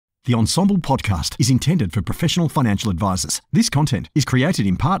The Ensombl podcast is intended for professional financial advisors. This content is created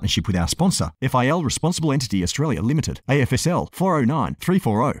in partnership with our sponsor, FIL Responsible Entity Australia Limited, AFSL 409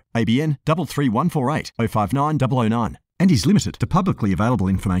 340, ABN 33148 059 009, and is limited to publicly available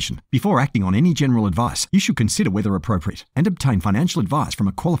information. Before acting on any general advice, you should consider whether appropriate and obtain financial advice from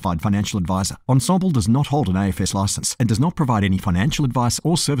a qualified financial advisor. Ensombl does not hold an AFS license and does not provide any financial advice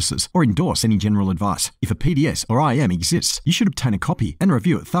or services or endorse any general advice. If a PDS or IM exists, you should obtain a copy and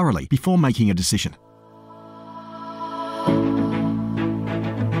review it thoroughly before making a decision.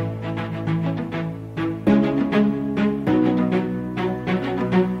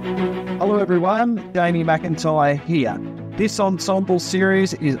 Hello everyone, Jamie McIntyre here. This Ensombl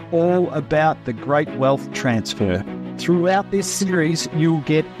series is all about the great wealth transfer. Throughout this series, you'll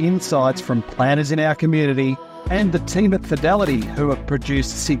get insights from planners in our community and the team at Fidelity who have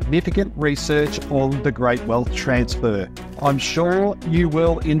produced significant research on the great wealth transfer. I'm sure you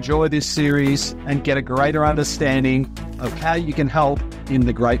will enjoy this series and get a greater understanding of how you can help in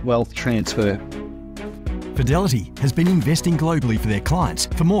the great wealth transfer. Fidelity has been investing globally for their clients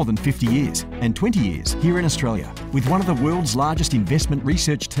for more than 50 years and 20 years here in Australia. With one of the world's largest investment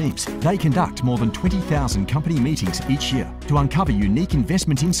research teams, they conduct more than 20,000 company meetings each year to uncover unique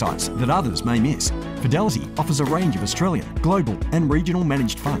investment insights that others may miss. Fidelity offers a range of Australian, global and regional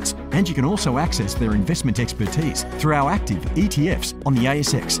managed funds, and you can also access their investment expertise through our active ETFs on the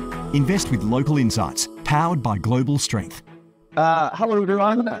ASX. Invest with local insights, powered by global strength. Hello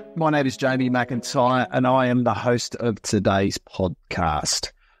everyone, my name is Jamie McIntyre and I am the host of today's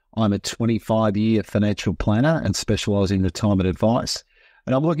podcast. I'm a 25-year financial planner and specialise in retirement advice,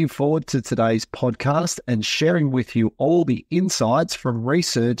 and I'm looking forward to today's podcast and sharing with you all the insights from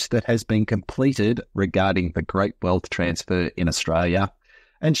research that has been completed regarding the great wealth transfer in Australia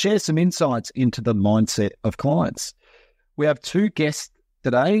and share some insights into the mindset of clients. We have two guests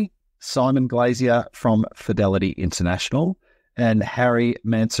today, Simon Glazier from Fidelity International and Harry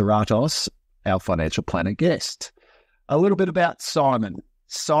Mantzouratos, our financial planner guest. A little bit about Simon.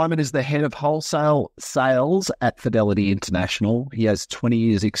 Simon is the head of Wholesale Sales at Fidelity International. He has 20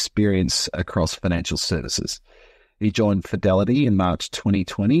 years experience across financial services. He joined Fidelity in March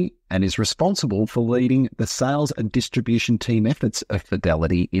 2020 and is responsible for leading the sales and distribution team efforts of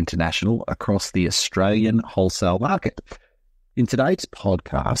Fidelity International across the Australian wholesale market. In today's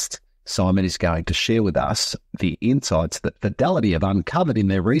podcast, Simon is going to share with us the insights that Fidelity have uncovered in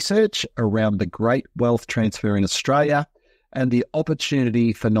their research around the great wealth transfer in Australia and the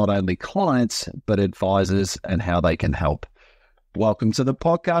opportunity for not only clients, but advisors and how they can help. Welcome to the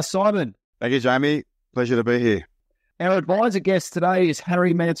podcast, Simon. Thank you, Jamie. Pleasure to be here. Our advisor guest today is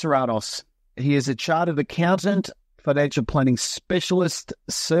Harry Mantzouratos. He is a chartered accountant, financial planning specialist,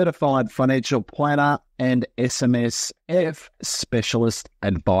 certified financial planner, and SMSF specialist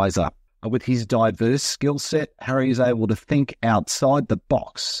advisor. With his diverse skill set, Harry is able to think outside the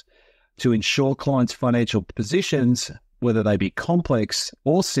box to ensure clients' financial positions, whether they be complex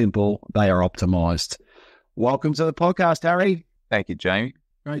or simple, they are optimized. Welcome to the podcast, Harry. Thank you, Jamie.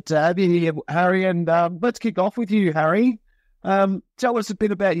 Great to have you here, Harry. And let's kick off with you, Harry. Tell us a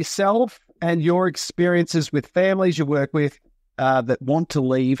bit about yourself and your experiences with families you work with that want to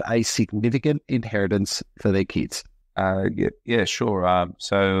leave a significant inheritance for their kids. Yeah, sure.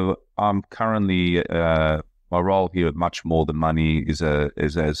 So I'm currently, my role here at Much More Than Money is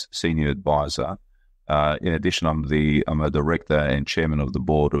as senior advisor. In addition, I'm a director and chairman of the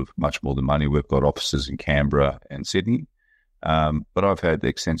board of Much More Than Money. We've got offices in Canberra and Sydney. But I've had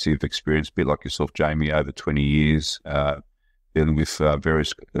extensive experience, a bit like yourself, Jamie, over 20 years, dealing with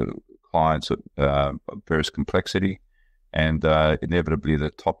various clients of various complexity. And inevitably,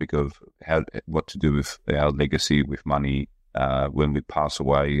 the topic of what to do with our legacy with money when we pass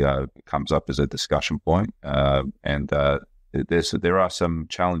away comes up as a discussion point. And there are some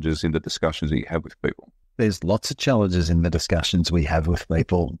challenges in the discussions that you have with people. There's lots of challenges in the discussions we have with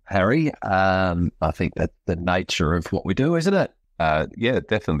people, Harry. I think that's the nature of what we do, isn't it? Yeah,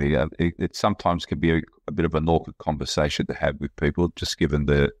 definitely. It sometimes can be a bit of an awkward conversation to have with people, just given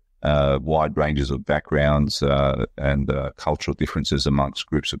the wide ranges of backgrounds and cultural differences amongst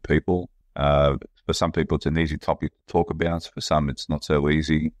groups of people. For some people, it's an easy topic to talk about. For some, it's not so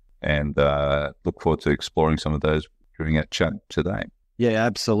easy. And look forward to exploring some of those during our chat today. Yeah,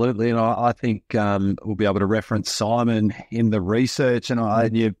 absolutely. And I think we'll be able to reference Simon in the research,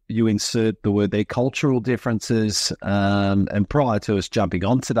 and you insert the word there, cultural differences. And prior to us jumping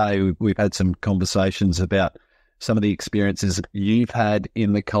on today, we've had some conversations about some of the experiences you've had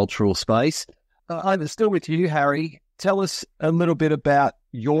in the cultural space. I'm still with you, Harry. Tell us a little bit about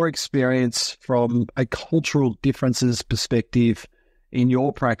your experience from a cultural differences perspective in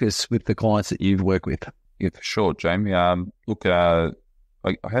your practice with the clients that you've worked with? Yeah, for sure, Jamie. Look, I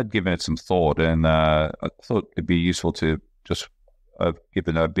had given it some thought, and I thought it'd be useful to just give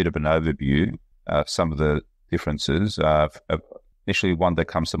a bit of an overview, some of the differences. Initially, one that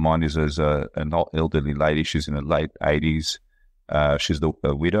comes to mind is as an elderly lady. She's in her late 80s. She's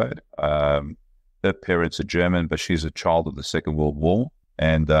a widow. Her parents are German, but she's a child of the Second World War,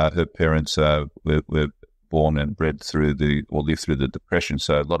 and her parents were born and bred lived through the Depression.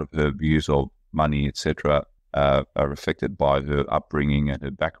 So a lot of her views of money, etc., are affected by her upbringing and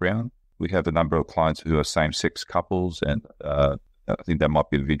her background. We have a number of clients who are same-sex couples, and I think that might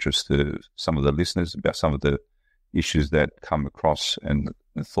be of interest to some of the listeners about some of the issues that come across and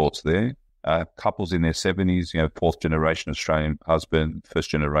thoughts there. Couples in their 70s, fourth-generation Australian husband,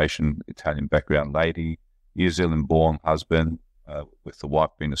 first-generation Italian background lady, New Zealand-born husband with the wife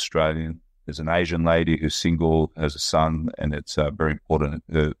being Australian. There's an Asian lady who's single, has a son, and it's very important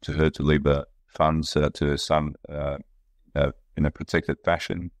to her to leave funds to her son in a protected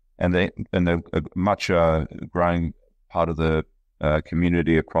fashion. And a much growing part of the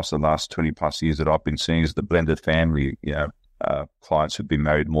community across the last 20 plus years that I've been seeing is the blended family. Clients who've been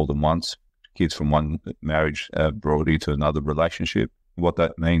married more than once, kids from one marriage brought into another relationship. What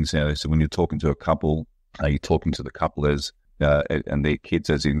that means is when you're talking to a couple, you're talking to the couple as and their kids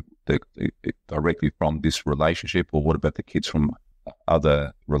as in directly from this relationship, or what about the kids from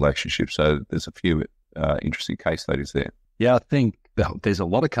other relationships? So there's a few interesting case studies there. Yeah, I think there's a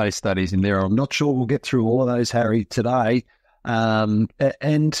lot of case studies in there. I'm not sure we'll get through all of those, Harry, today.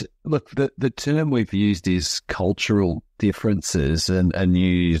 And look, the term we've used is cultural differences, and you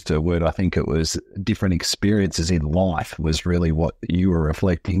used a word, I think it was different experiences in life was really what you were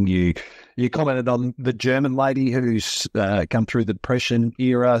reflecting. You commented on the German lady who's come through the Depression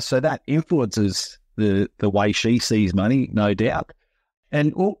era, so that influences the way she sees money, no doubt.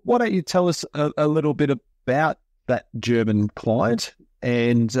 And why don't you tell us a little bit about that German client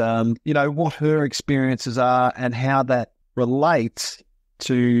and, what her experiences are and how that relates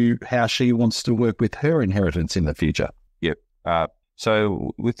to how she wants to work with her inheritance in the future. Yep.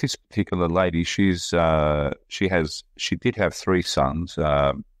 So with this particular lady, she did have three sons.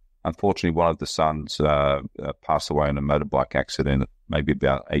 Unfortunately, one of the sons passed away in a motorbike accident maybe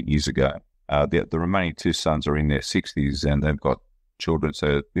about 8 years ago. The remaining two sons are in their 60s and they've got children.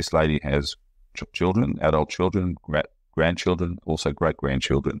 So this lady has children, adult children, grandchildren, also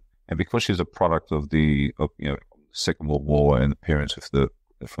great-grandchildren. And because she's a product of the Second World War and the parents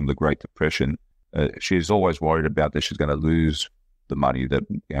from the Great Depression, she's always worried about that she's going to lose the money, that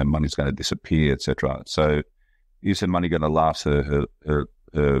money's going to disappear, etc. So is the money going to last her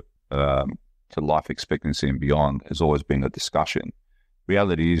to life expectancy and beyond has always been a discussion.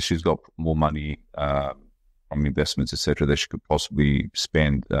 Reality is she's got more money from investments, etc., that she could possibly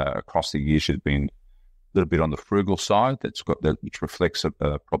spend across the year. She's been a little bit on the frugal side, which reflects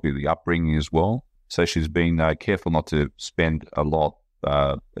probably the upbringing as well. So she's been careful not to spend a lot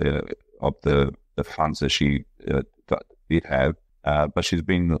of the funds that she did have, but she's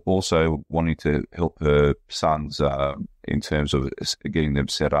been also wanting to help her sons in terms of getting them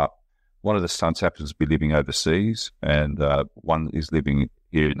set up. One of the sons happens to be living overseas, and one is living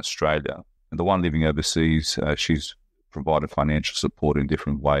here in Australia. And the one living overseas, she's provided financial support in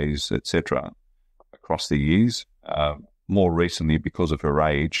different ways, etc., across the years. More recently, because of her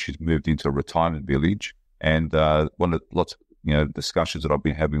age, she's moved into a retirement village. And one of lots of discussions that I've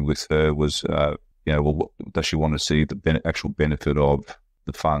been having with her was, does she want to see the actual benefit of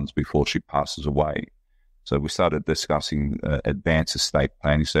the funds before she passes away? So we started discussing advanced estate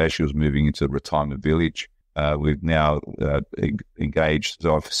planning. So as she was moving into a retirement village, we've now engaged.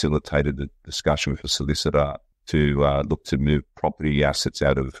 So I facilitated a discussion with a solicitor to look to move property assets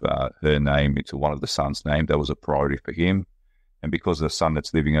out of her name into one of the sons' name. That was a priority for him. And because the son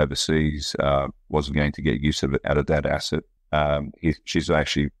that's living overseas wasn't going to get use of it out of that asset, she's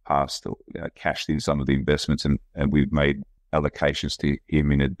actually cashed in some of the investments, and we've made allocations to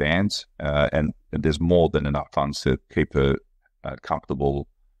him in advance. And there's more than enough funds to keep her comfortable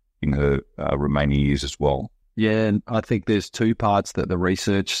in her remaining years as well. Yeah, and I think there's two parts that the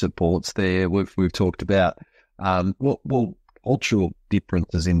research supports there. We've talked about cultural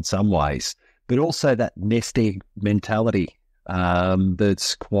differences in some ways, but also that nest egg mentality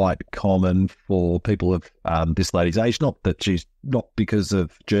that's quite common for people of this lady's age. Not that she's not because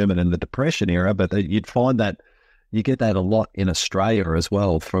of German and the Depression era, but you'd find that you get that a lot in Australia as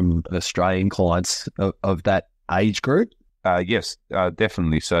well from Australian clients of that age group. Yes,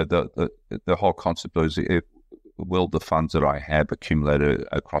 definitely. So the whole concept is, will the funds that I have accumulated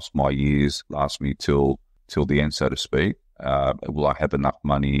across my years last me till the end, so to speak? will I have enough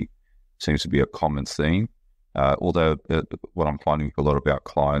money seems to be a common theme. Although what I'm finding a lot of our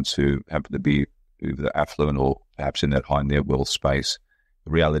clients who happen to be either affluent or perhaps in that high net wealth space,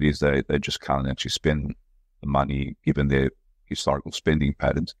 the reality is they just can't actually spend the money given their historical spending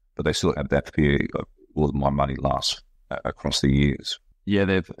patterns, but they still have that fear of, will my money last across the years?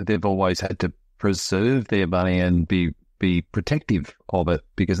 Yeah, they've always had to preserve their money and be protective of it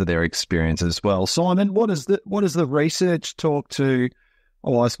because of their experience as well. Simon, what does the research talk to?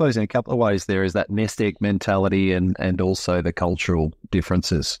 Well, I suppose in a couple of ways there is that nest egg mentality and also the cultural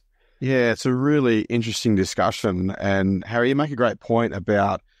differences. Yeah, it's a really interesting discussion. And Harry, you make a great point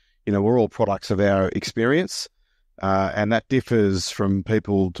about, we're all products of our experience, and that differs from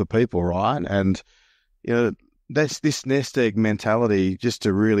people to people, right? And, this nest egg mentality, just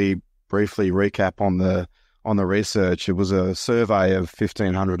to really briefly recap on the research, it was a survey of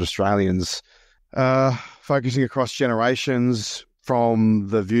 1,500 Australians, focusing across generations, from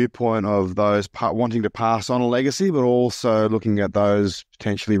the viewpoint of those wanting to pass on a legacy, but also looking at those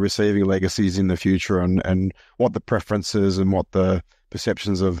potentially receiving legacies in the future and what the preferences and what the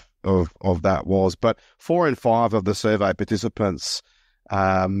perceptions of that was. But 4 in 5 of the survey participants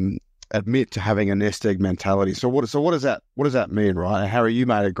admit to having a nest egg mentality. So what does that mean, right? And Harry, you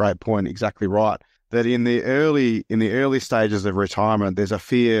made a great point, exactly right, that in the early stages of retirement, there's a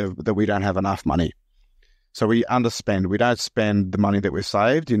fear that we don't have enough money. So we underspend. We don't spend the money that we've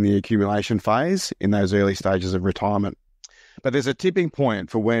saved in the accumulation phase in those early stages of retirement. But there's a tipping point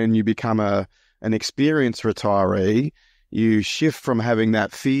for when you become an experienced retiree. You shift from having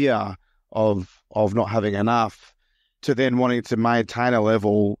that fear of not having enough to then wanting to maintain a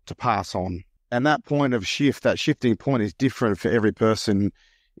level to pass on. And that point of shift, that shifting point, is different for every person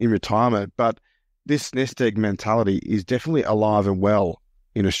in retirement. But this nest egg mentality is definitely alive and well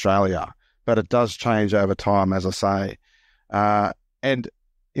in Australia. But it does change over time, as I say. And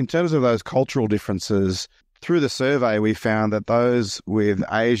in terms of those cultural differences, through the survey, we found that those with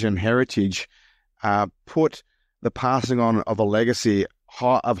Asian heritage put the passing on of a legacy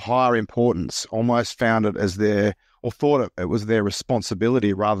of higher importance, almost found it as thought it was their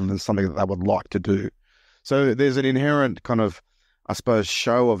responsibility rather than something that they would like to do. So there's an inherent kind of, I suppose,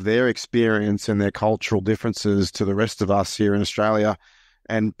 show of their experience and their cultural differences to the rest of us here in Australia,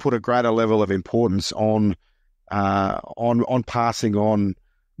 and put a greater level of importance on passing on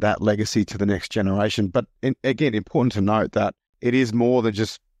that legacy to the next generation. But again, important to note that it is more than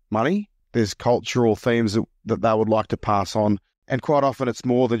just money. There's cultural themes that they would like to pass on, and quite often it's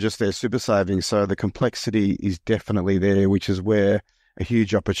more than just their super savings. So the complexity is definitely there, which is where a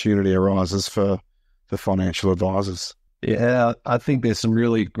huge opportunity arises for financial advisors. Yeah, I think there's some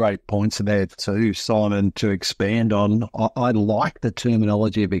really great points in there too, Simon, to expand on. I like the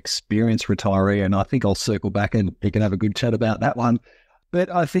terminology of experienced retiree, and I think I'll circle back and we can have a good chat about that one.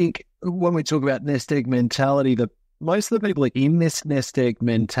 But I think when we talk about nest egg mentality, most of the people in this nest egg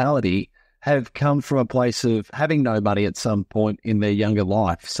mentality have come from a place of having no money at some point in their younger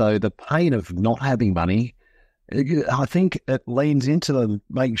life. So the pain of not having money, I think it leans into them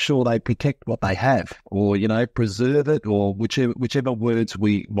making sure they protect what they have, or, preserve it, or whichever words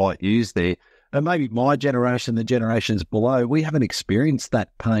we might use there. And maybe my generation, the generations below, we haven't experienced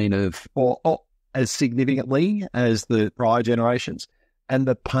that pain or as significantly as the prior generations. And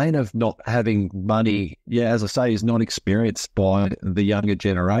the pain of not having money, as I say, is not experienced by the younger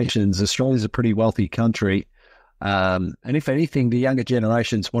generations. Australia's a pretty wealthy country. And if anything, the younger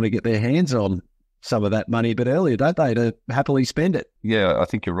generations want to get their hands on some of that money a bit earlier, don't they, to happily spend it? Yeah, I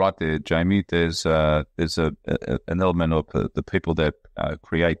think you're right there, Jamie. There's an element of the people that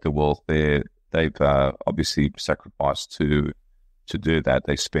create the wealth there. They've obviously sacrificed to do that.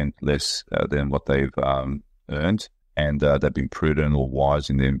 They spent less than what they've earned, and they've been prudent or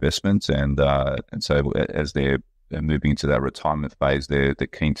wise in their investments. And so as they're moving into that retirement phase, they're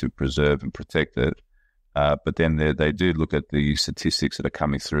keen to preserve and protect it. But then they do look at the statistics that are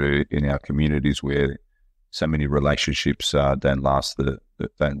coming through in our communities, where so many relationships don't last the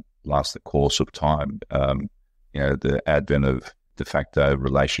course of time. The advent of de facto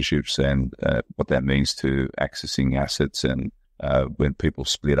relationships and what that means to accessing assets, and when people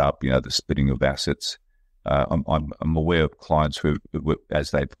split up, the splitting of assets. I'm aware of clients who,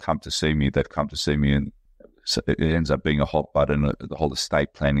 as they've come to see me, and so it ends up being a hot button. The whole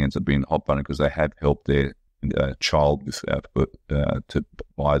estate planning ends up being a hot button because they have helped their child to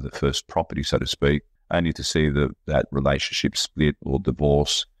buy the first property, so to speak, only to see that relationship split or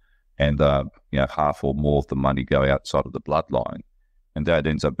divorce, and half or more of the money go outside of the bloodline. And that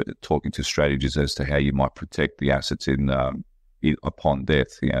ends up talking to strategies as to how you might protect the assets in upon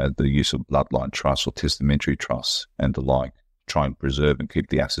death, the use of bloodline trusts or testamentary trusts and the like, try and preserve and keep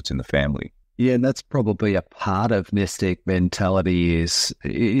the assets in the family. Yeah, and that's probably a part of nest egg mentality is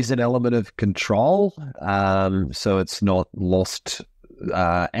an element of control. So it's not lost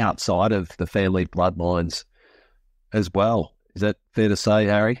outside of the family bloodlines as well. Is that fair to say,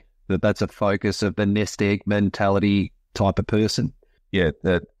 Harry, that that's a focus of the nest egg mentality type of person? Yeah,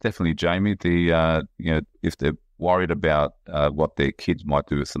 definitely, Jamie. If they're worried about what their kids might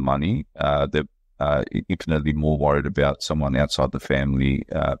do with the money, they're infinitely more worried about someone outside the family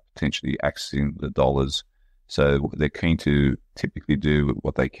potentially accessing the dollars. So they're keen to typically do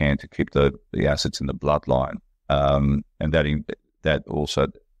what they can to keep the assets in the bloodline. And that also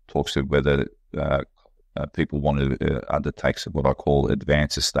talks to whether people want to undertake what I call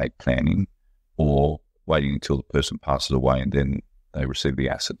advanced estate planning, or waiting until the person passes away and then they receive the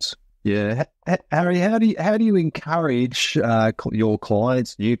assets. Yeah, Harry, how do you encourage your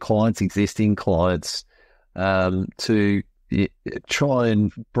clients, new clients, existing clients, to try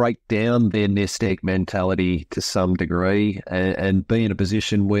and break down their nest egg mentality to some degree and be in a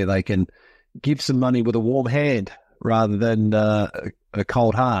position where they can give some money with a warm hand rather than a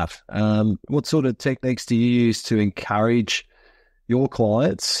cold heart? What sort of techniques do you use to encourage your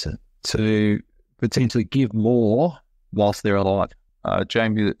clients to potentially give more whilst they're alive?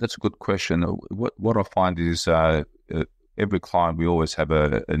 Jamie, that's a good question. What I find is every client, we always have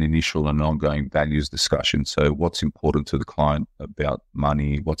an initial and ongoing values discussion. So what's important to the client about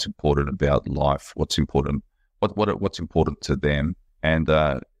money? What's important about life? What's important to them? And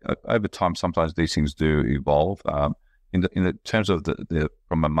over time, sometimes these things do evolve. In the terms of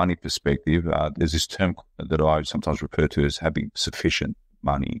from a money perspective, there's this term that I sometimes refer to as having sufficient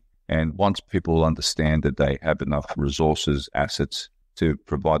money. And once people understand that they have enough resources, assets to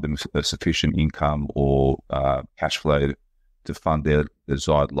provide them a sufficient income or cash flow to fund their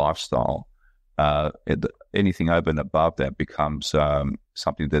desired lifestyle, anything over and above that becomes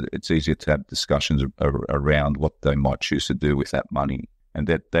something that it's easier to have discussions around what they might choose to do with that money. And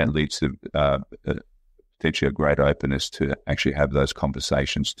that leads to potentially a greater openness to actually have those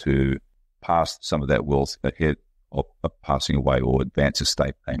conversations to pass some of that wealth ahead of passing away or advance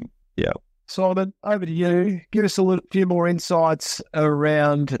estate planning. Yeah. Simon, over to you. Give us a few more insights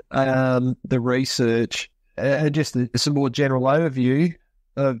around the research and just some more general overview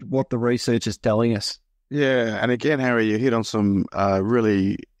of what the research is telling us. Yeah, and again, Harry, you hit on some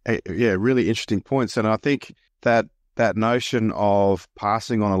really interesting points, and I think that notion of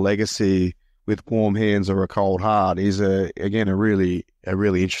passing on a legacy with warm hands or a cold heart is a really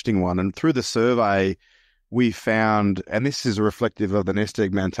interesting one. And through the survey, we found, and this is reflective of the nest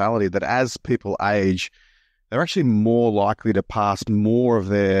egg mentality, that as people age, they're actually more likely to pass more of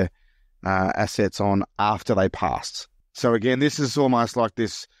their assets on after they pass. So again, this is almost like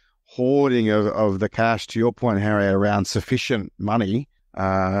this hoarding of the cash, to your point, Harry, around sufficient money.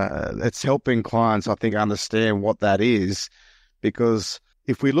 It's helping clients, I think, understand what that is, because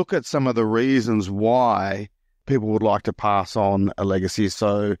if we look at some of the reasons why people would like to pass on a legacy,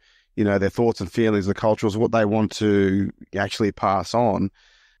 so their thoughts and feelings, the cultures, what they want to actually pass on.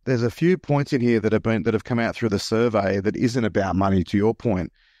 There's a few points in here that have come out through the survey that isn't about money, to your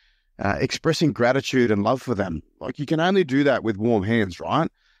point. Expressing gratitude and love for them. Like, you can only do that with warm hands, right?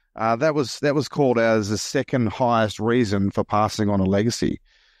 That was called as the second highest reason for passing on a legacy.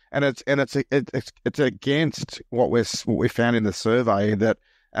 And it's against what we found in the survey, that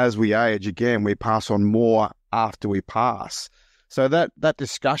as we age, again, we pass on more after we pass. So that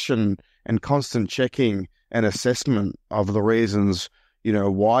discussion and constant checking and assessment of the reasons,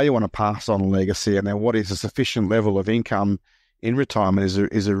 why you want to pass on a legacy, and then what is a sufficient level of income in retirement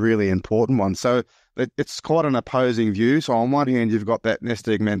is a really important one. So it's quite an opposing view. So on one hand, you've got that nest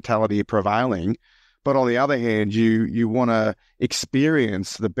egg mentality prevailing, but on the other hand, you want to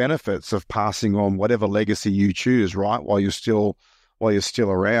experience the benefits of passing on whatever legacy you choose, right, while you're still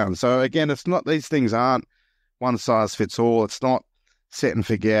around. So again, it's not, these things aren't one size fits all. It's not set and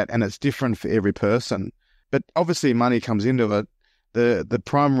forget, and it's different for every person. But obviously, money comes into it. The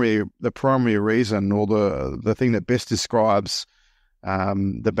primary reason, or the thing that best describes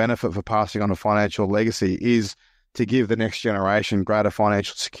the benefit for passing on a financial legacy, is to give the next generation greater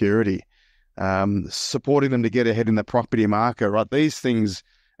financial security, supporting them to get ahead in the property market. Right, these things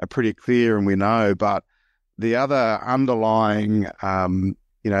are pretty clear, and we know, but the other underlying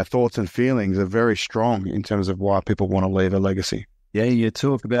thoughts and feelings are very strong in terms of why people want to leave a legacy. Yeah, you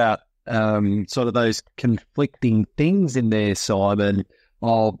talk about sort of those conflicting things in there, Simon,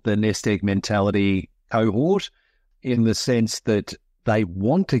 of the nest egg mentality cohort, in the sense that they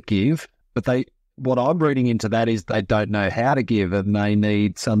want to give, but what I'm reading into that is they don't know how to give, and they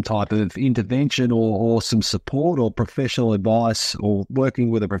need some type of intervention or some support or professional advice or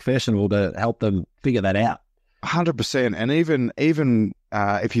working with a professional to help them figure that out. 100%. And even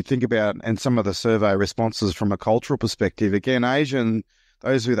if you think about, and some of the survey responses from a cultural perspective, again,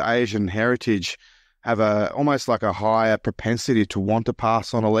 those with Asian heritage have almost like a higher propensity to want to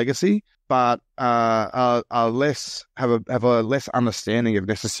pass on a legacy, but have a less understanding of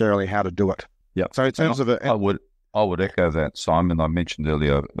necessarily how to do it. Yeah. So in terms of it, I would echo that, Simon. I mentioned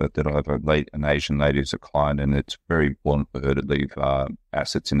earlier that I have an Asian lady as a client, and it's very important for her to leave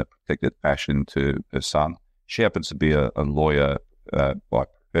assets in a protected fashion to her son. She happens to be a lawyer by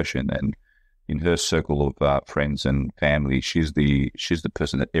profession, and in her circle of friends and family, she's the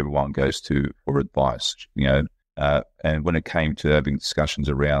person that everyone goes to for advice. And when it came to having discussions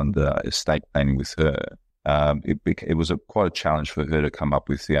around estate planning with her, it was quite a challenge for her to come up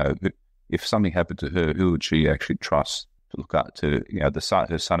with, if something happened to her, who would she actually trust to look up to?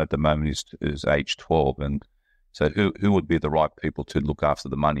 Her son at the moment is age 12, and so who would be the right people to look after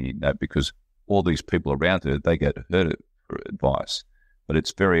the money? Because all these people around her, they get her for advice. But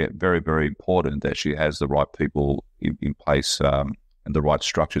it's very, very, very important that she has the right people in place and the right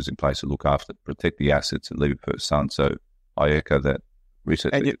structures in place to look after, protect the assets and leave it for her son. So I echo that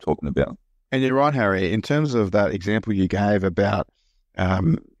research that you're talking about. And you're right, Harry, in terms of that example you gave about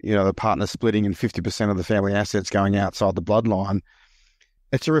the partner splitting and 50% of the family assets going outside the bloodline,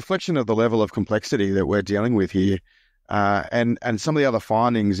 it's a reflection of the level of complexity that we're dealing with here. And some of the other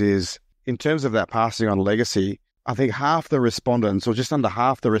findings is, in terms of that passing on legacy, I think half the respondents, or just under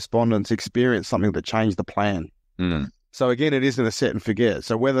half the respondents, experienced something that changed the plan. Mm. So again, it isn't a set and forget.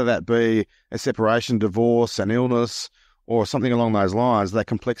 So whether that be a separation, divorce, an illness, or something along those lines, that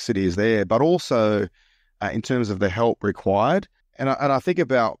complexity is there. But also in terms of the help required. And I think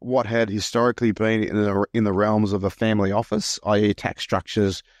about what had historically been in the realms of a family office, i.e. tax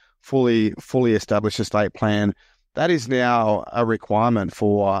structures, fully established estate plan. That is now a requirement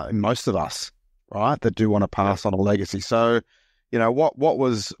for most of us, right, that do want to pass on a legacy. So, what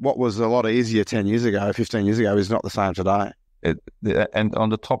was a lot easier 10 years ago, 15 years ago is not the same today. And on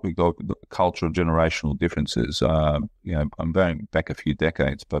the topic of cultural generational differences, I'm going back a few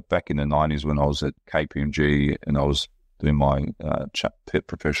decades, but back in the 90s when I was at KPMG and I was doing my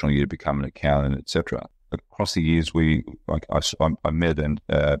professional year to become an accountant, etc. Across the years, I met and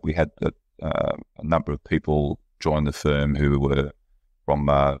we had a number of people join the firm who were from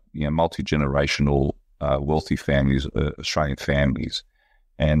multi-generational wealthy families, Australian families.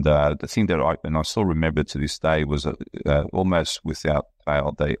 And the thing that I still remember to this day was almost without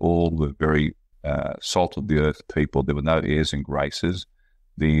fail, they all were very salt of the earth people. There were no airs and graces.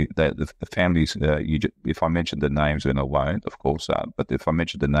 The families, if I mentioned the names, and I won't, of course, but if I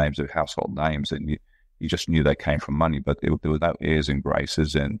mentioned the names of household names, and you just knew they came from money, but there were no airs and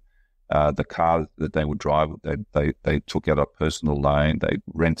graces. And the car that they would drive, they took out a personal loan. They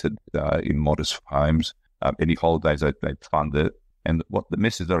rented in modest homes. Any holidays they funded. And what the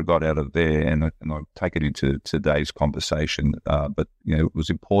message that I got out of there, and I'll take it into today's conversation, but it was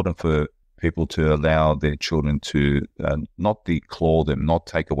important for people to allow their children to not declaw them, not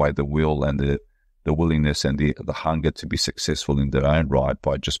take away the will and the willingness and the hunger to be successful in their own right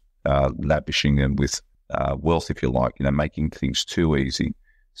by just lavishing them with wealth, if you like, making things too easy.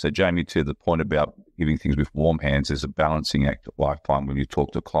 So, Jamie, to the point about giving things with warm hands, is a balancing act that I find when you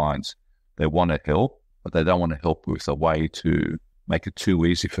talk to clients. They want to help, but they don't want to help with a way to make it too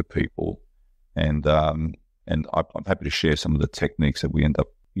easy for people. And I'm happy to share some of the techniques that we end up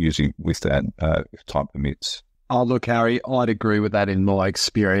using with that if time permits. Oh, look, Harry, I'd agree with that in my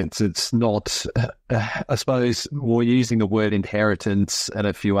experience. It's not, I suppose, we're using the word inheritance and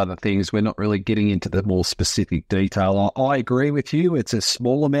a few other things. We're not really getting into the more specific detail. I agree with you. It's a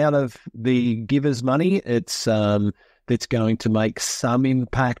small amount of the giver's money. It's that's going to make some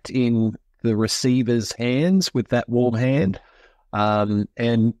impact in the receiver's hands with that warm hand.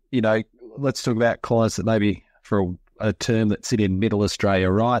 And, let's talk about clients that maybe, for a term that sit in middle Australia,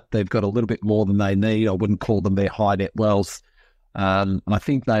 right? They've got a little bit more than they need. I wouldn't call them their high net wealth. I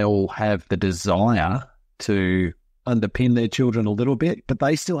think they all have the desire to underpin their children a little bit, but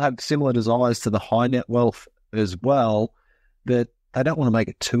they still have similar desires to the high net wealth as well, that they don't want to make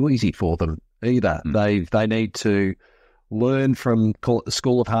it too easy for them either. They need to learn from, call it the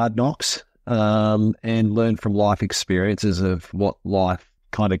school of hard knocks, and learn from life experiences of what life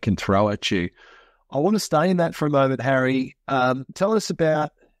kind of can throw at you. I want to stay in that for a moment, Harry. Tell us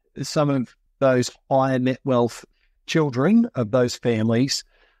about some of those higher net wealth children of those families.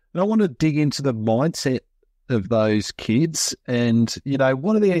 And I want to dig into the mindset of those kids, and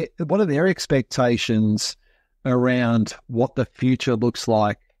what are their expectations around what the future looks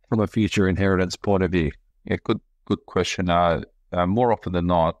like from a future inheritance point of view? Yeah, good question. More often than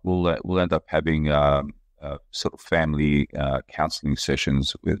not, we'll end up having sort of family counselling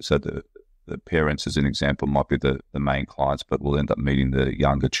sessions with, so the parents, as an example, might be the main clients, but we'll end up meeting the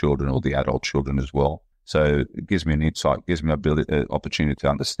younger children or the adult children as well. So it gives me an insight, gives me an opportunity to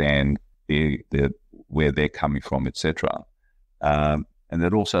understand where they're coming from, etc. And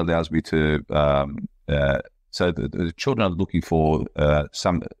it also allows me to, so the children are looking for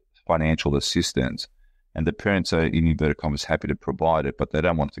some financial assistance, and the parents are, in inverted commas, happy to provide it, but they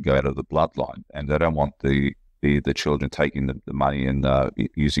don't want it to go out of the bloodline, and they don't want the children taking the money and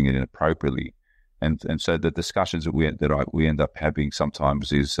using it inappropriately. And so the discussions that we end up having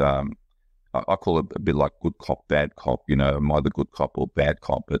sometimes is, I call it a bit like good cop, bad cop. Am I the good cop or bad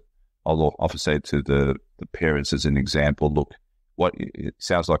cop? But I'll often say to the parents as an example, look, it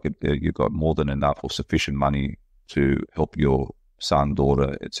sounds like you've got more than enough or sufficient money to help your son,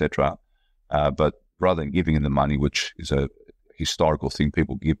 daughter, etc. But rather than giving them the money, which is a historical thing,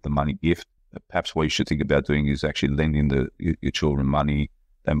 people give the money gift. Perhaps what you should think about doing is actually lending your children money.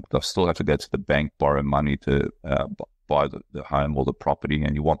 They'll still have to go to the bank, borrow money to buy the home or the property,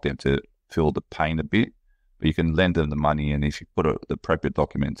 and you want them to feel the pain a bit. But you can lend them the money, and if you put the appropriate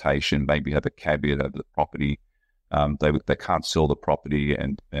documentation, maybe have a caveat over the property, they can't sell the property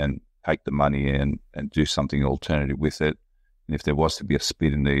and take the money and do something alternative with it. And if there was to be a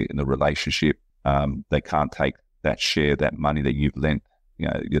split in the relationship, they can't take that money that you've lent.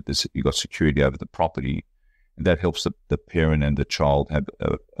 You've got security over the property, and that helps the parent and the child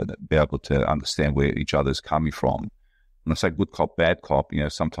be able to understand where each other's coming from. And I say good cop, bad cop.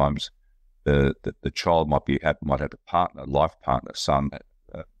 Sometimes the child might have a partner, life partner, son,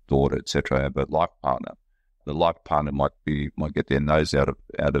 daughter, etc. Have a life partner. The life partner might get their nose out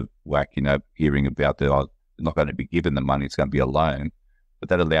of whack. Hearing about they're not going to be given the money; it's going to be a loan. But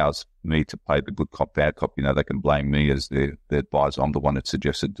that allows me to play the good cop, bad cop. They can blame me as the advisor. I'm the one that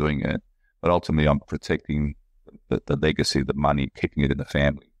suggested doing it. But ultimately, I'm protecting the legacy, the money, keeping it in the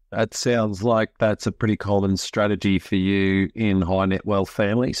family. That sounds like that's a pretty common strategy for you in high net wealth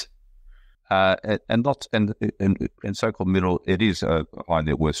families. And so-called middle, it is a high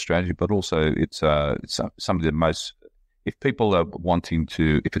net worth strategy, but also it's some of the most, if people are wanting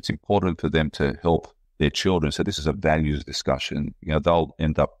to, if it's important for them to help their children, so this is a values discussion, they'll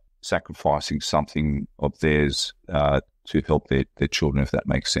end up sacrificing something of theirs to help their children, if that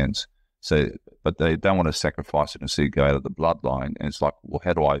makes sense. So, but they don't want to sacrifice it and see it go out of the bloodline. And it's like, well,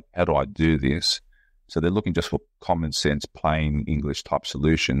 how do I do this? So they're looking just for common sense, plain English type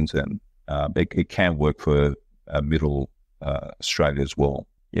solutions, and it can work for middle Australia as well.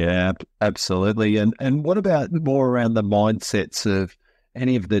 Yeah, absolutely. And what about more around the mindsets of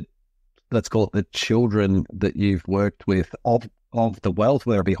any of the, let's call it the children that you've worked with of the wealth,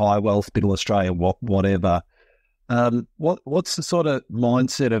 whether it be high wealth, middle Australia, whatever. What's the sort of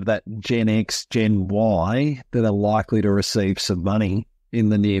mindset of that Gen X, Gen Y that are likely to receive some money in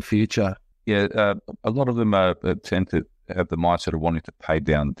the near future? Yeah, a lot of them tend to have the mindset of wanting to pay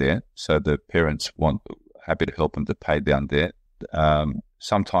down debt. So the parents happy to help them to pay down debt.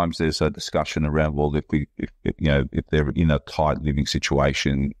 Sometimes there's a discussion around, well, if they're in a tight living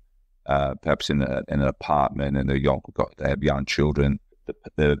situation, perhaps in an apartment, and they have young children,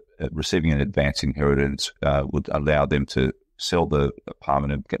 the receiving an advance inheritance would allow them to sell the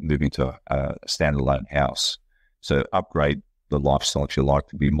apartment and move into a standalone house. So upgrade the lifestyle, if you like,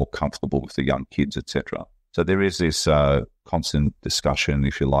 to be more comfortable with the young kids, etc. So there is this constant discussion,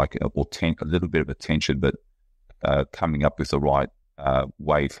 if you like, or a little bit of a tension, but coming up with the right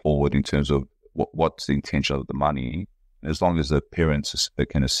way forward in terms of what's the intention of the money. And as long as the parents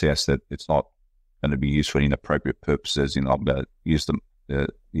can assess that it's not going to be used for inappropriate purposes, I'm going to use the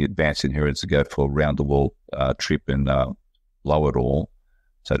advanced inheritance to go for a round-the-world trip and blow it all,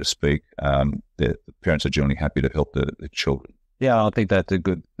 so to speak, the parents are generally happy to help the children. Yeah, I think that's a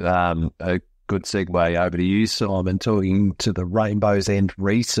good segue over to you, Simon, talking to the Rainbow's End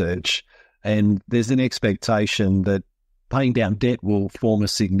research. And there's an expectation that paying down debt will form a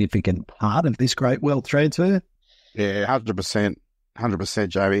significant part of this great wealth transfer. Yeah, 100%,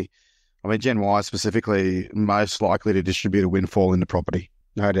 Jamie. I mean, Gen Y specifically, most likely to distribute a windfall into property,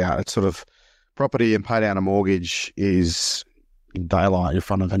 no doubt. It's sort of property and pay down a mortgage is daylight in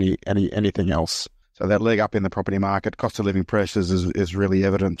front of anything else. So that leg up in the property market, cost of living pressures is really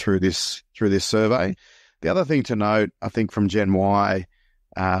evident through this survey. The other thing to note, I think, from Gen Y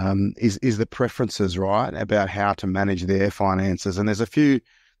is the preferences, right, about how to manage their finances. And there's a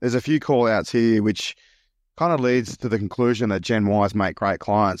few call outs here which kind of leads to the conclusion that Gen Ys make great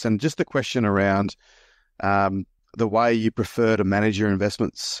clients. And just the question around the way you prefer to manage your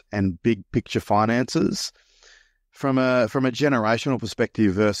investments and big picture finances from a generational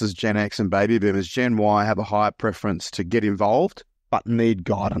perspective versus Gen X and baby boomers. Gen Y have a higher preference to get involved but need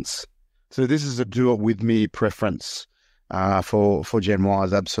guidance. So this is a do it with me preference for Gen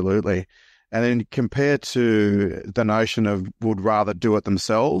Ys, absolutely. And then compared to the notion of would rather do it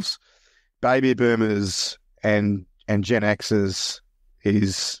themselves, baby boomers and Gen Xers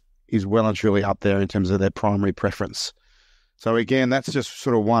is well and truly up there in terms of their primary preference. So again, that's just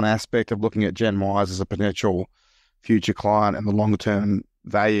sort of one aspect of looking at Gen Ys as a potential future client and the long-term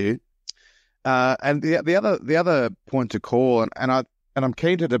value. And the other point to call, and I'm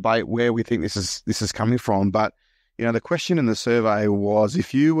keen to debate where we think this is coming from, but the question in the survey was,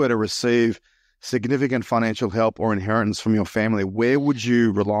 if you were to receive significant financial help or inheritance from your family, where would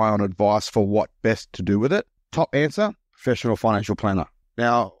you rely on advice for what best to do with it? Top answer, professional financial planner.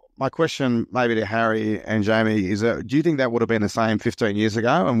 Now, my question maybe to Harry and Jamie is, do you think that would have been the same 15 years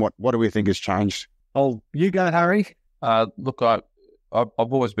ago? And what do we think has changed? Oh, you go, Harry. Look, I've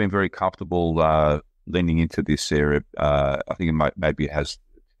always been very comfortable leaning into this area. I think maybe it has to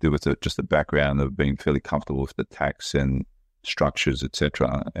do with just the background of being fairly comfortable with the tax and structures,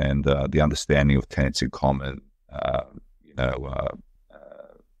 etc., and the understanding of tenants in common.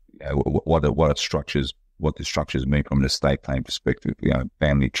 What the structures mean from an estate planning perspective.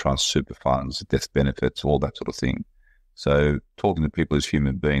 Family trusts, super funds, death benefits, all that sort of thing. So talking to people as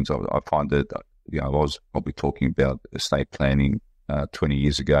human beings, I find that I was probably talking about estate planning 20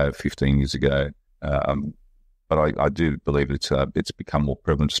 years ago, 15 years ago. But I do believe it's become more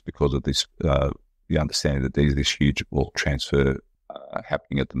prevalent just because of this, the understanding that there's this huge wealth transfer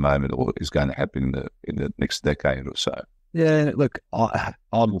happening at the moment, or is going to happen in the next decade or so. Yeah, look,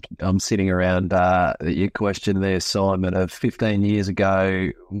 I'm sitting around your question there, Simon, of 15 years ago,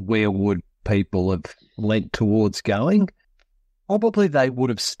 where would people have lent towards going? Probably they would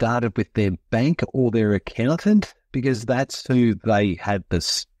have started with their bank or their accountant, because that's who they had the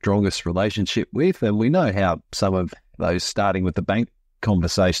strongest relationship with. And we know how some of those starting with the bank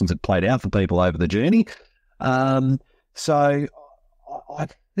conversations have played out for people over the journey. So I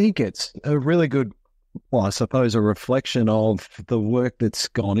think it's a really good, well, I suppose, a reflection of the work that's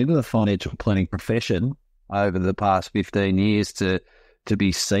gone into the financial planning profession over the past 15 years to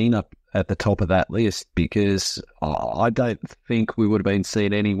be seen up at the top of that list, because I don't think we would have been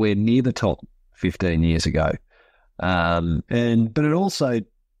seen anywhere near the top 15 years ago. But it also,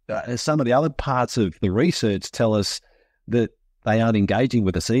 some of the other parts of the research tell us that they aren't engaging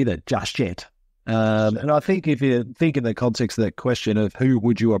with us either just yet. And I think if you think in the context of that question of who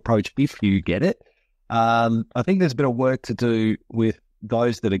would you approach if you get it, I think there's a bit of work to do with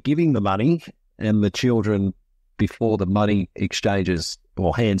those that are giving the money and the children before the money exchanges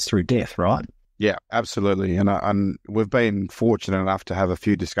or hands through death, right? Yeah, absolutely. And we've been fortunate enough to have a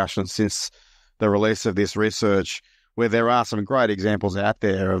few discussions since the release of this research where there are some great examples out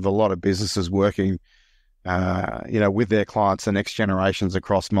there of a lot of businesses working, with their clients and next generations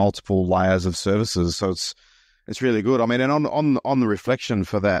across multiple layers of services. So it's really good. I mean, and on the reflection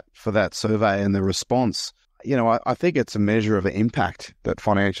for that survey and the response, I think it's a measure of the impact that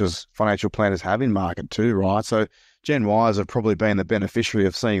financial planners have in market too, right? So Gen Ys have probably been the beneficiary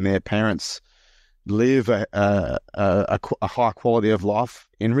of seeing their parents live a high quality of life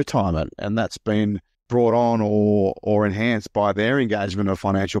in retirement, and that's been brought on or enhanced by their engagement of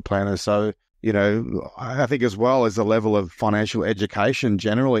financial planners. So, I think as well as the level of financial education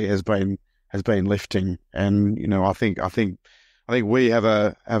generally has been lifting, and I think we have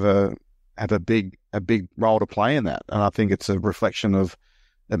a big role to play in that, and I think it's a reflection of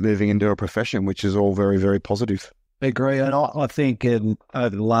that moving into a profession which is all very, very positive. I agree, and I think over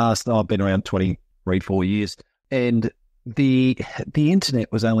the last, I've been around 23-4 years, and the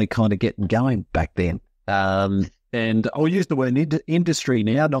internet was only kind of getting going back then. And I'll use the word industry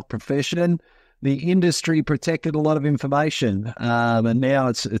now, not profession. The industry protected a lot of information, and now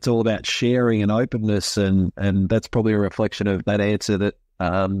it's all about sharing and openness, and that's probably a reflection of that answer that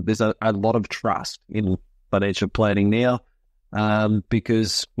there's a lot of trust in financial planning now,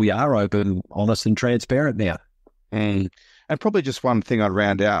 because we are open, honest, and transparent now. And probably just one thing I'd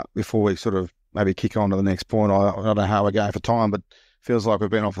round out before we sort of maybe kick on to the next point. I don't know how we're going for time, but feels like we've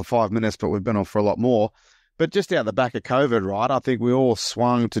been on for 5 minutes, but we've been on for a lot more. But just out the back of COVID, right, I think we all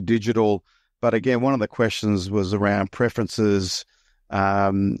swung to digital. But again, one of the questions was around preferences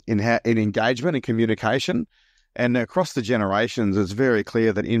in engagement and communication. And across the generations, it's very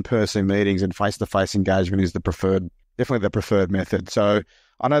clear that in-person meetings and face-to-face engagement is definitely the preferred method. So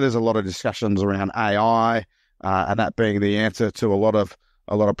I know there's a lot of discussions around AI, and that being the answer to a lot of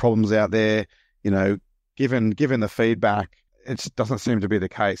problems out there. Given the feedback, it doesn't seem to be the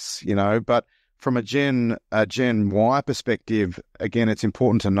case. But from a Gen Y perspective, again, it's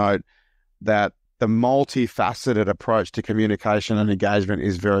important to note that the multifaceted approach to communication and engagement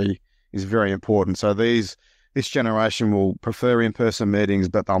is very important. So this generation will prefer in-person meetings,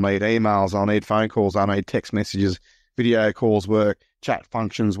 but they'll need emails, they'll need phone calls, they'll need text messages, video calls work, chat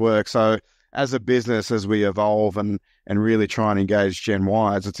functions work. So as a business, as we evolve and really try and engage Gen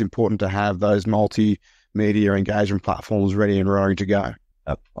Ys, it's important to have those multimedia engagement platforms ready and raring to go.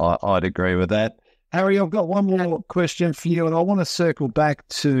 I'd agree with that. Harry, I've got one more question for you, and I want to circle back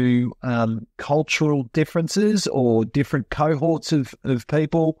to cultural differences or different cohorts of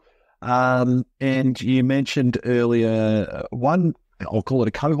people. And you mentioned earlier one, I'll call it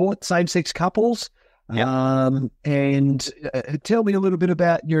a cohort, same-sex couples. Yep. And tell me a little bit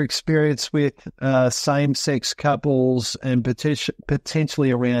about your experience with same-sex couples and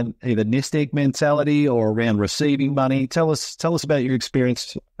potentially around either nest egg mentality or around receiving money. Tell us about your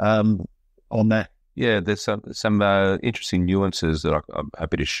experience on that. Yeah, there's some interesting nuances that I'm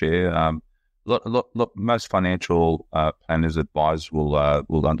happy to share. Most financial planners, advisors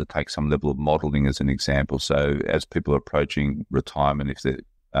will undertake some level of modelling as an example. So as people are approaching retirement, if they're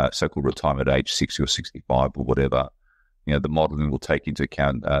so-called retirement age 60 or 65 or whatever, the modelling will take into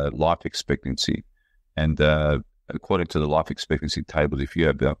account life expectancy. And according to the life expectancy tables, if you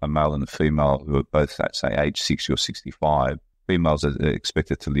have a male and a female who are both at, say, age 60 or 65, females are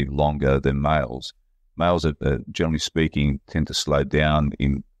expected to live longer than males. Males, generally speaking, tend to slow down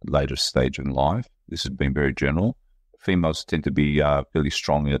in later stage in life. This has been very general. Females tend to be fairly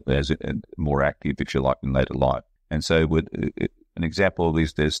strong and more active, if you like, in later life. And so an example of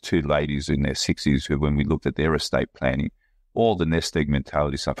this, there's two ladies in their 60s who, when we looked at their estate planning, all the nest egg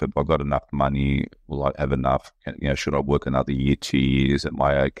mentality stuff, have I got enough money? Will I have enough? Should I work another year, 2 years? Am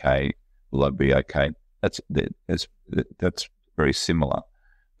I okay? Will I be okay? That's very similar.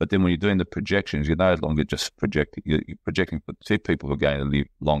 But then when you're doing the projections, you're no longer just projecting. You're projecting for two people who are going to live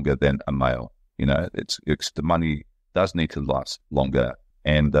longer than a male. It's the money does need to last longer.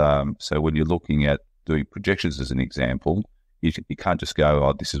 And so when you're looking at doing projections as an example, you can't just go,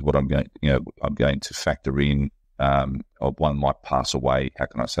 oh, this is what I'm going to factor in. Or one might pass away. How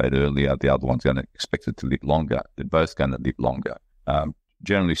can I say it earlier? The other one's going to expect it to live longer. They're both going to live longer.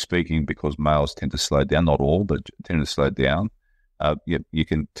 Generally speaking, because males tend to slow down, not all, but tend to slow down. You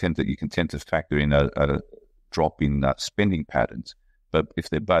can tend to factor in a drop in spending patterns. But if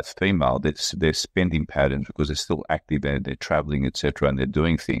they're both female, their spending patterns, because they're still active and they're traveling, etc., and they're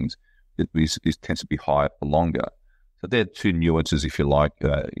doing things, it tends to be higher for longer. So there are two nuances, if you like,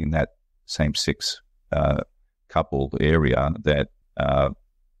 in that same-sex couple area that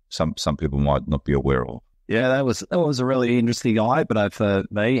some people might not be aware of. Yeah, that was a really interesting eye-opener for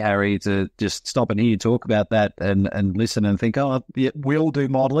me, Harry, to just stop and hear you talk about that and listen and think, oh, yeah, we'll do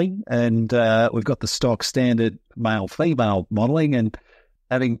modelling, and we've got the stock standard male-female modelling, and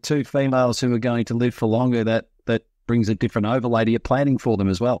having two females who are going to live for longer, that brings a different overlay to your planning for them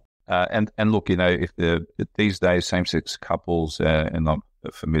as well. And look, if these days same-sex couples, and I'm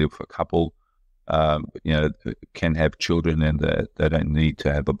familiar with a couple, can have children, and they don't need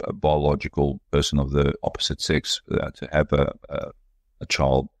to have a biological person of the opposite sex to have a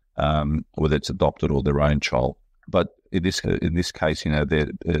child, whether it's adopted or their own child. But in this case,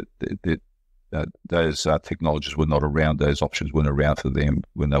 those technologies were not around; those options weren't around for them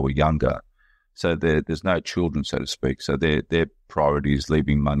when they were younger. So there's no children, so to speak. So their priority is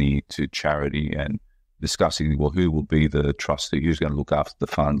leaving money to charity and discussing, well, who will be the trustee, who's going to look after the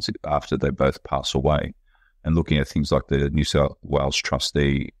funds after they both pass away, and looking at things like the New South Wales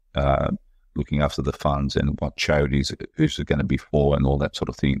trustee looking after the funds and what charities, who's it going to be for, and all that sort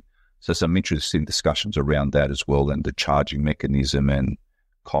of thing. So some interesting discussions around that as well, and the charging mechanism and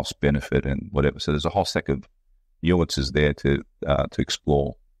cost benefit and whatever. So there's a whole stack of nuances there to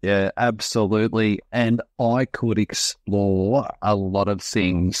explore. Yeah, absolutely. And I could explore a lot of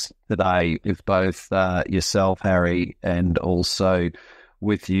things today with both yourself, Harry, and also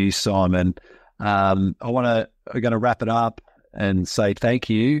with you, Simon. We're going to wrap it up and say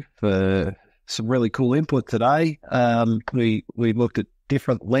thank you for some really cool input today. We looked at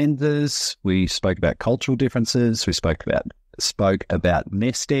different lenses. We spoke about cultural differences. We spoke about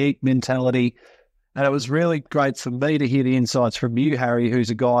nest egg mentality. And it was really great for me to hear the insights from you, Harry, who's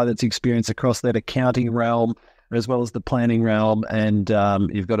a guy that's experienced across that accounting realm as well as the planning realm. And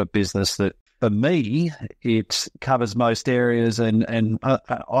you've got a business that for me, it covers most areas. And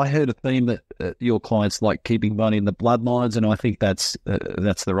I heard a theme that your clients like keeping money in the bloodlines, and I think that's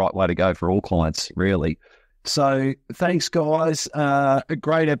the right way to go for all clients, really. So thanks, guys. A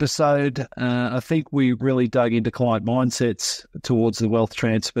great episode. I think we really dug into client mindsets towards the wealth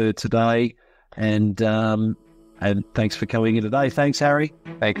transfer today. And thanks for coming in today. Thanks, Harry.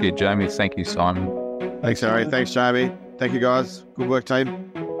 Thank you, Jamie. Thank you, Simon. Thanks, Harry. Thanks, Jamie. Thank you, guys. Good work,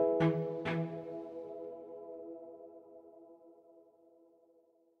 team.